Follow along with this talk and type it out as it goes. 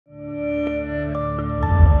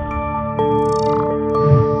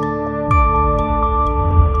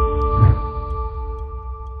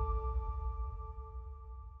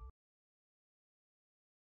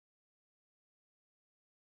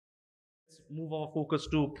move our focus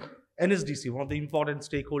to NSDC, one of the important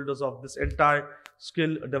stakeholders of this entire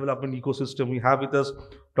skill development ecosystem. We have with us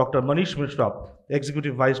Dr. Maneesh Mishra,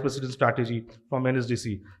 Executive Vice President Strategy from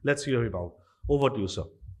NSDC. Let's hear him out. Over to you, sir.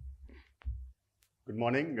 Good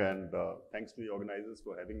morning, and thanks to the organizers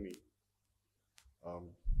for having me.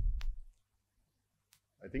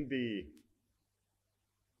 I think the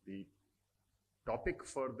topic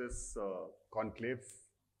for this conclave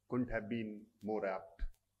couldn't have been more apt.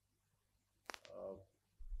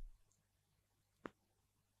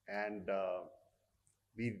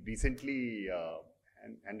 We recently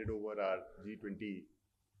handed over our G20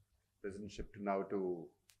 presidentship now to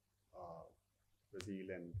Brazil,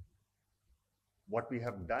 and what we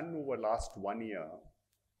have done over last 1 year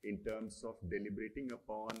in terms of deliberating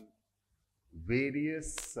upon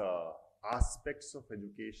various aspects of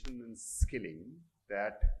education and skilling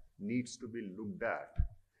that needs to be looked at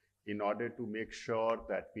in order to make sure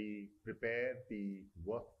that we prepare the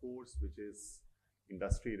workforce which is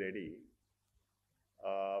industry ready.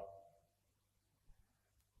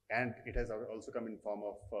 And it has also come in form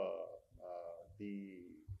of the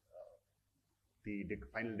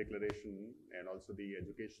final declaration, and also the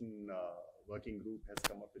education working group has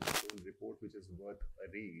come up with its own report, which is worth a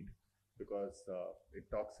read, because it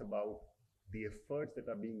talks about the efforts that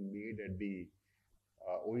are being made at the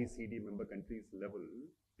OECD member countries level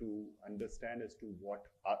to understand as to what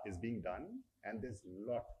is being done. And there's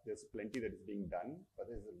plenty that is being done, but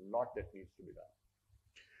there's a lot that needs to be done.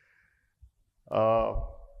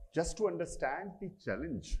 Just to understand the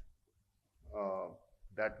challenge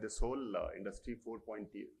that this whole industry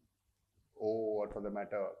 4.0, or for the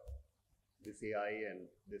matter, this AI and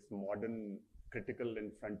this modern critical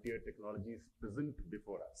and frontier technologies present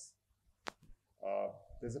before us.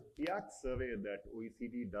 There's a APAC survey that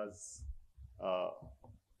OECD does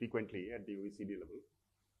frequently at the OECD level.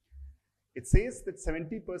 It says that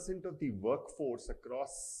 70% of the workforce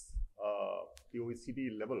across the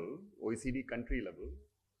OECD level, OECD country level,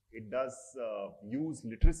 it does use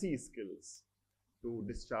literacy skills to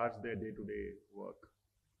discharge their day-to-day work.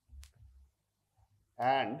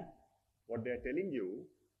 And what they're telling you,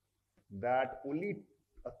 that only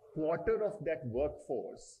a quarter of that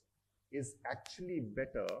workforce is actually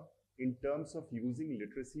better in terms of using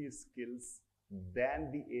literacy skills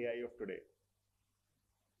than the AI of today.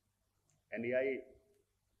 And AI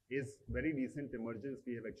is very recent emergence.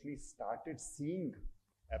 We have actually started seeing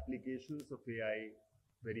applications of AI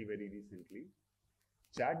very, very recently.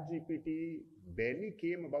 ChatGPT barely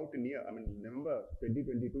came about in a year. I mean, November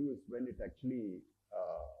 2022 is when it actually,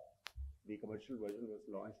 the commercial version was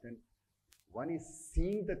launched, and one is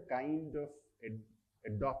seeing the kind of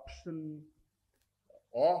adoption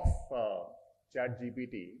of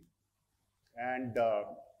ChatGPT, and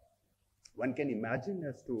one can imagine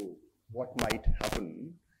as to what might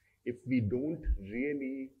happen if we don't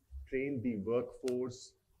really train the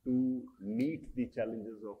workforce to meet the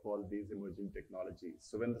challenges of all these emerging technologies.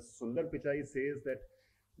 So when the Sundar Pichai says that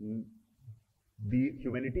the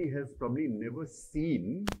humanity has probably never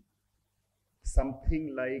seen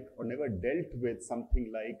something like, or never dealt with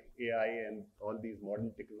something like AI and all these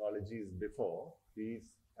modern technologies before, he is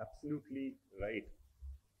absolutely right.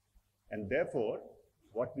 And therefore,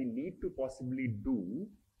 what we need to possibly do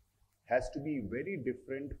has to be very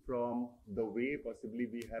different from the way possibly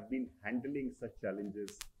we have been handling such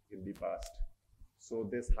challenges in the past. So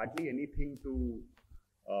there's hardly anything to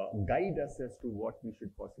guide us as to what we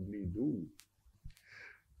should possibly do.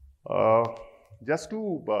 Just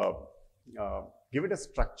to give it a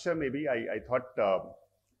structure, maybe I thought,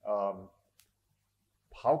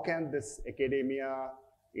 how can this academia,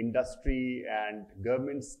 industry, and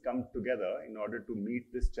governments come together in order to meet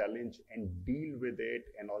this challenge and deal with it,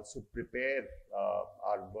 and also prepare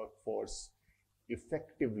our workforce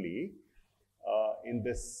effectively in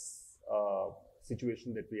this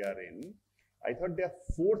situation that we are in. I thought there are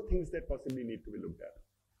 4 things that possibly need to be looked at.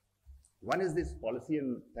 One is this policy,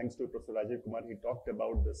 and thanks to Professor Rajiv Kumar, he talked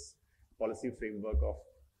about this policy framework of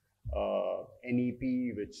NEP,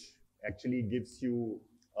 which actually gives you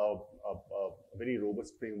a very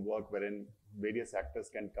robust framework wherein various actors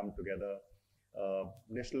can come together.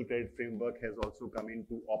 National Credit Framework has also come in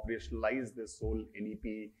to operationalize this whole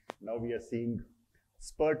NEP. Now we are seeing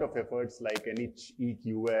spurt of efforts like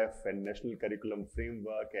NHEQF and National Curriculum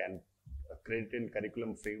Framework and Credit and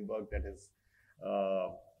Curriculum Framework that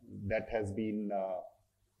has been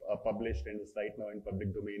published and is right now in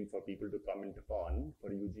public domain for people to comment upon for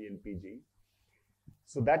UG and PG.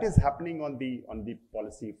 So that is happening on the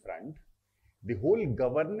policy front. The whole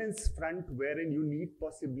governance front, wherein you need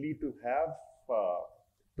possibly to have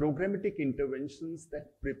programmatic interventions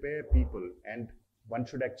that prepare people. And one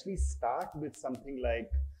should actually start with something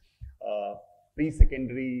like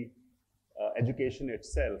pre-secondary education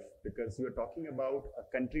itself, because you're talking about a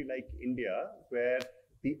country like India where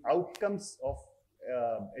the outcomes of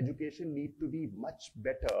education need to be much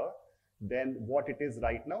better than what it is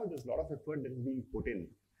right now. There's a lot of effort that is being put in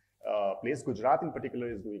place. Gujarat in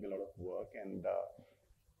particular is doing a lot of work,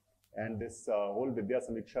 and this whole Vidya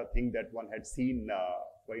Samiksha thing that one had seen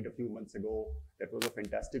quite a few months ago, that was a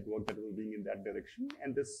fantastic work that was being in that direction.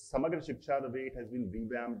 And this Samagra Shiksha, the way it has been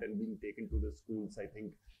revamped and being taken to the schools, I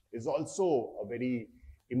think is also a very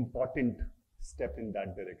important step in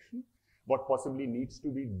that direction. What possibly needs to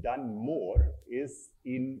be done more is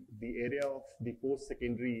in the area of the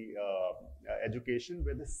post-secondary education,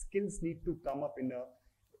 where the skills need to come up in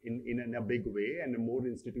a big way and a more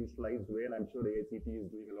institutionalized way. And I'm sure AICT is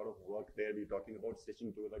doing a lot of work there. We're talking about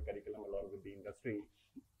stitching together curriculum along with the industry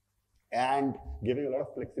and giving a lot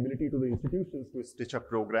of flexibility to the institutions to stitch up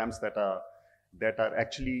programs that are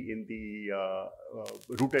actually in the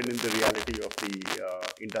rooted in the reality of the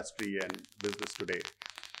industry and business today.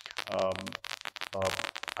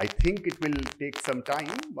 I think it will take some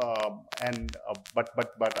time, but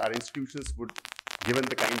our institutions would, given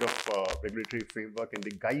the kind of regulatory framework and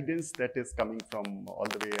the guidance that is coming from all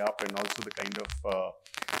the way up, and also the kind of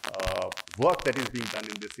work that is being done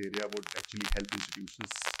in this area, would actually help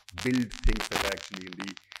institutions build things that are actually in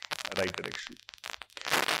the right direction.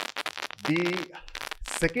 The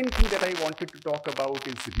second thing that I wanted to talk about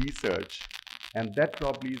is research, and that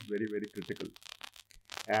probably is very, very critical.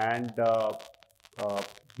 And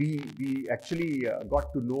we actually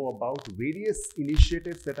got to know about various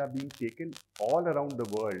initiatives that are being taken all around the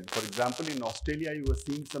world. For example, in Australia, you are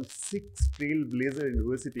seeing some 6 trailblazer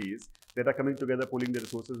universities that are coming together, pulling the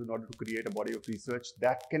resources in order to create a body of research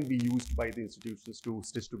that can be used by the institutions to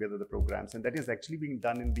stitch together the programs. And that is actually being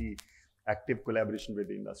done in the active collaboration with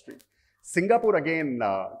the industry. Singapore, again,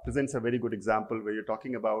 presents a very good example where you're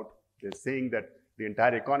talking about, they're saying that the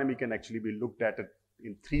entire economy can actually be looked at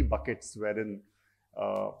in 3 buckets, wherein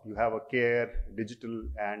you have a care, digital,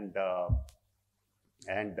 and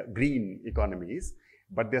green economies.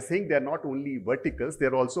 But they're saying they're not only verticals,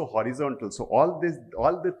 they're also horizontal. So all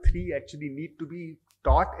the 3 actually need to be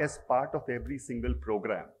taught as part of every single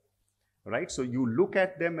program, right? So you look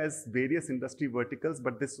at them as various industry verticals,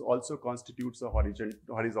 but this also constitutes a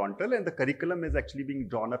horizontal, and the curriculum is actually being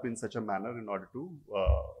drawn up in such a manner in order to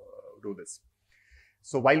do this.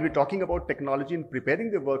 So while we're talking about technology and preparing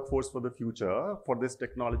the workforce for the future, for this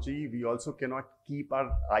technology, we also cannot keep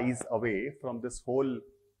our eyes away from this whole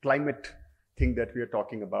climate thing that we are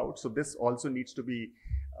talking about. So this also needs to be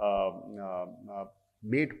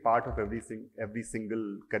made part of every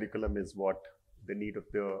single curriculum, is what the need of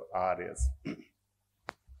the hour is.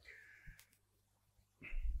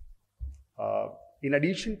 In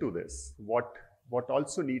addition to this, what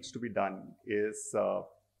also needs to be done is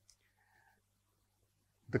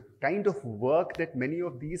the kind of work that many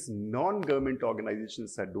of these non-government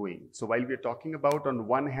organizations are doing. So while we're talking about, on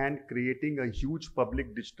one hand, creating a huge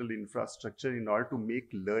public digital infrastructure in order to make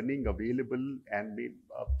learning available and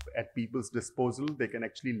at people's disposal, they can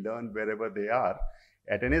actually learn wherever they are.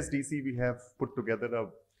 At NSDC, we have put together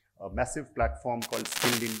a massive platform called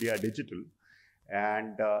Skilled India Digital.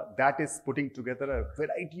 And that is putting together a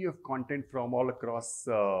variety of content from all across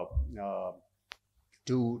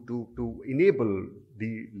to enable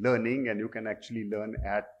the learning, and you can actually learn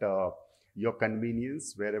at your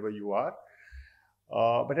convenience wherever you are.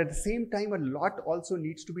 But at the same time, a lot also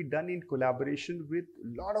needs to be done in collaboration with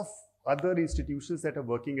a lot of other institutions that are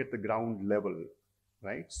working at the ground level,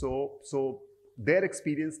 right? So their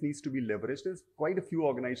experience needs to be leveraged. There's quite a few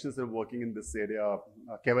organizations that are working in this area.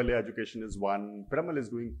 Cavalier Education is one. Piramal is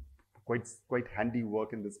doing quite handy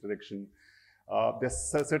work in this direction. There's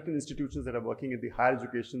certain institutions that are working in the higher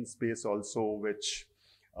education space also, which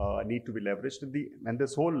need to be leveraged. And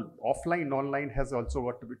this whole offline, online has also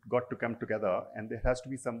got to come together, and there has to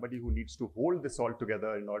be somebody who needs to hold this all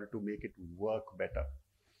together in order to make it work better.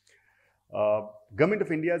 Government of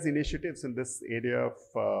India's initiatives in this area of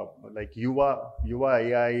like Yuva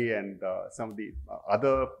AI and some of the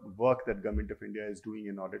other work that Government of India is doing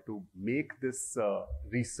in order to make this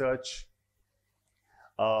research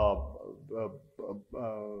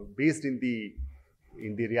based in the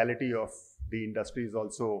reality of the industry is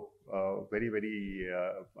also very, very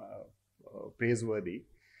praiseworthy.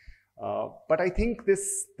 But I think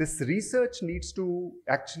this research needs to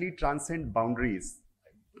actually transcend boundaries.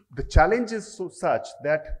 The challenge is such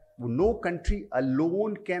that no country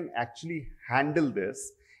alone can actually handle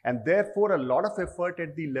this, and therefore a lot of effort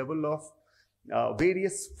at the level of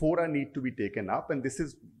various fora need to be taken up, and this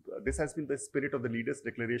has been the spirit of the leaders'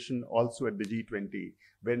 declaration also at the G20,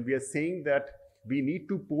 when we are saying that we need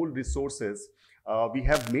to pool resources. We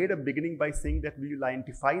have made a beginning by saying that we will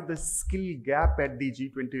identify the skill gap at the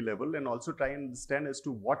G20 level and also try and understand as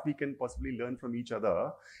to what we can possibly learn from each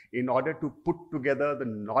other in order to put together the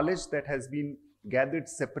knowledge that has been gathered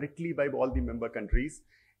separately by all the member countries.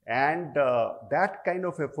 And that kind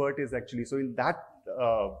of effort is actually, so in that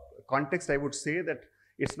context, I would say that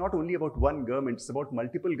it's not only about one government, it's about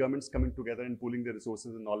multiple governments coming together and pooling their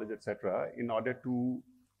resources and knowledge, etc., in order to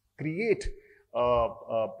create a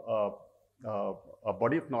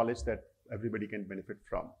body of knowledge that everybody can benefit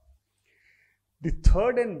from. The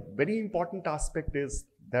third and very important aspect is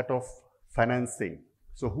that of financing.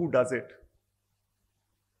 So who does it?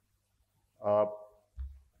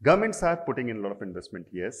 Governments are putting in a lot of investment,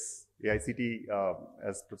 yes. AICT,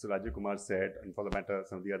 as Professor Rajiv Kumar said, and for the matter,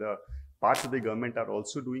 some of the other parts of the government are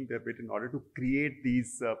also doing their bit in order to create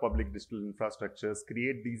these public digital infrastructures,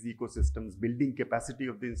 create these ecosystems, building capacity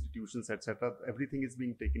of the institutions, etc. Everything is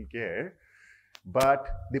being taken care. But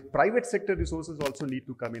the private sector resources also need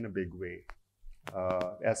to come in a big way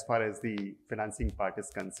as far as the financing part is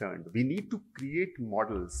concerned. We need to create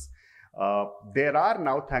models. There are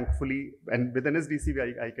now, thankfully, and with NSDC,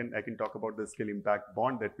 I can talk about the skill impact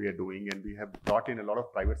bond that we are doing, and we have brought in a lot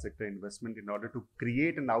of private sector investment in order to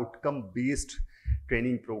create an outcome-based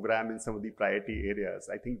training program in some of the priority areas.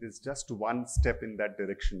 I think there's just one step in that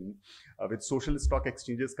direction. With social stock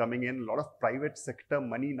exchanges coming in, a lot of private sector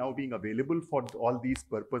money now being available for all these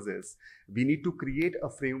purposes, we need to create a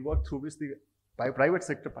framework through which the private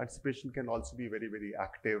sector participation can also be very, very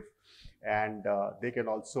active, and they can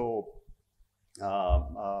also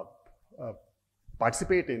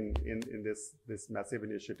participate in this massive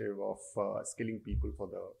initiative of skilling people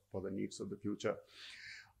for the needs of the future.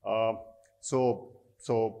 So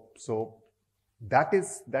that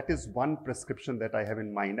is one prescription that I have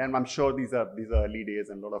in mind, and I'm sure these are early days,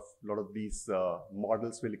 and a lot of these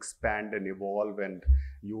models will expand and evolve, and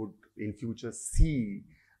you would in future see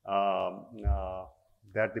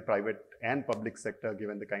that the private and public sector,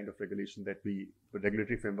 given the kind of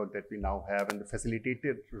regulatory framework that we now have, and the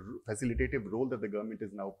facilitative role that the government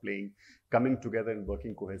is now playing, coming together and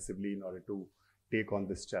working cohesively in order to take on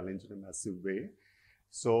this challenge in a massive way.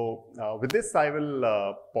 So with this, I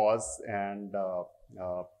will pause and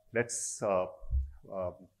let's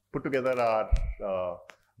put together our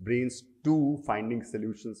brains to finding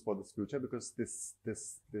solutions for this future, because this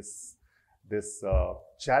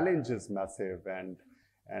challenge is massive,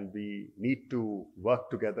 and we need to work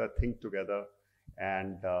together, think together,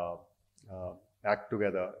 and act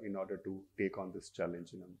together in order to take on this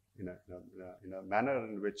challenge in a manner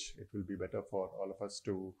in which it will be better for all of us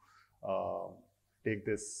to take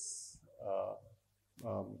this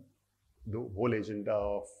the whole agenda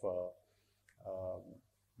of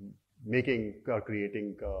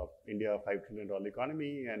creating India a $5 trillion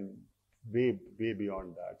economy and way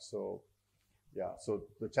beyond that. So yeah, so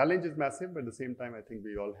the challenge is massive, but at the same time, I think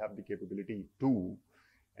we all have the capability to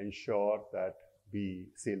ensure that we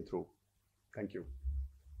sail through. Thank you.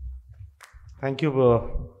 Thank you,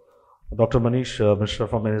 Dr. Maneesh Mishra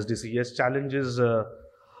from NSDC. Yes, challenges.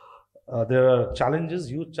 There are challenges,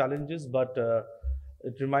 huge challenges, but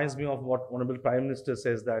it reminds me of what Honorable Prime Minister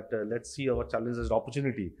says, that let's see our challenges as an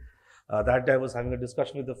opportunity. That day I was having a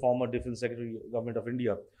discussion with the former Defense Secretary, Government of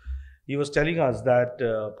India. He was telling us that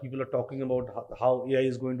people are talking about how AI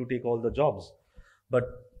is going to take all the jobs, but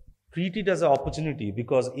treat it as an opportunity,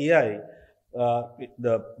 because AI,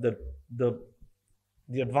 the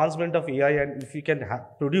advancement of AI, and if we can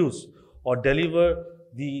produce or deliver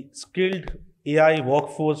the skilled AI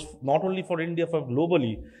workforce, not only for India, for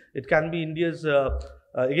globally, it can be India's,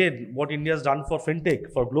 again, what India has done for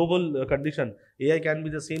fintech, for global condition, AI can be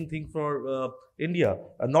the same thing for India,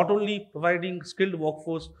 not only providing skilled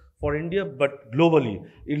workforce for India, but globally,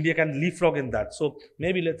 India can leapfrog in that. So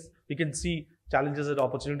maybe we can see challenges and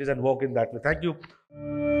opportunities and work in that way. Thank you.